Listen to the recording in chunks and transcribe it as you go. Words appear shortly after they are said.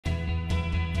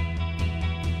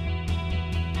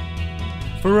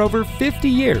For over 50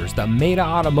 years, the Maita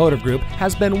Automotive Group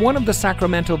has been one of the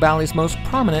Sacramento Valley's most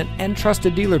prominent and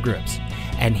trusted dealer groups.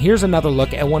 And here's another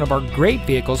look at one of our great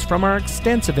vehicles from our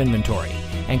extensive inventory,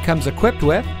 and comes equipped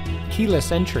with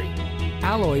keyless entry,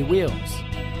 alloy wheels,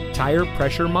 tire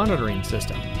pressure monitoring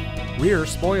system, rear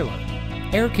spoiler,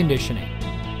 air conditioning,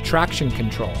 traction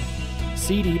control,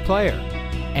 CD player,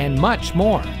 and much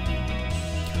more.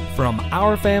 From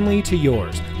our family to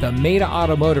yours, the Maita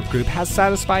Automotive Group has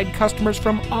satisfied customers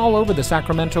from all over the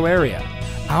Sacramento area.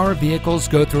 Our vehicles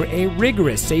go through a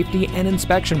rigorous safety and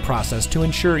inspection process to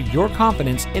ensure your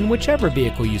confidence in whichever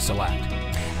vehicle you select.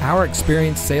 Our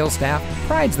experienced sales staff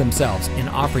prides themselves in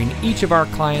offering each of our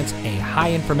clients a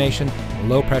high information,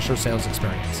 low pressure sales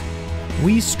experience.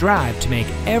 We strive to make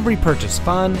every purchase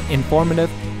fun, informative,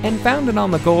 and founded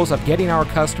on the goals of getting our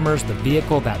customers the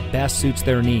vehicle that best suits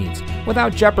their needs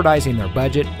without jeopardizing their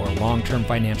budget or long-term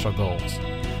financial goals.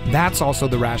 That's also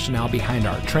the rationale behind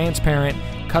our transparent,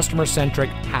 customer-centric,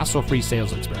 hassle-free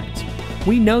sales experience.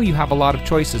 We know you have a lot of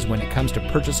choices when it comes to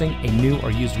purchasing a new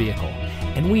or used vehicle,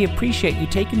 and we appreciate you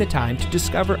taking the time to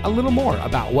discover a little more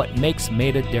about what makes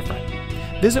Maita different.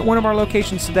 Visit one of our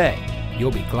locations today.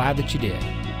 You'll be glad that you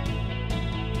did.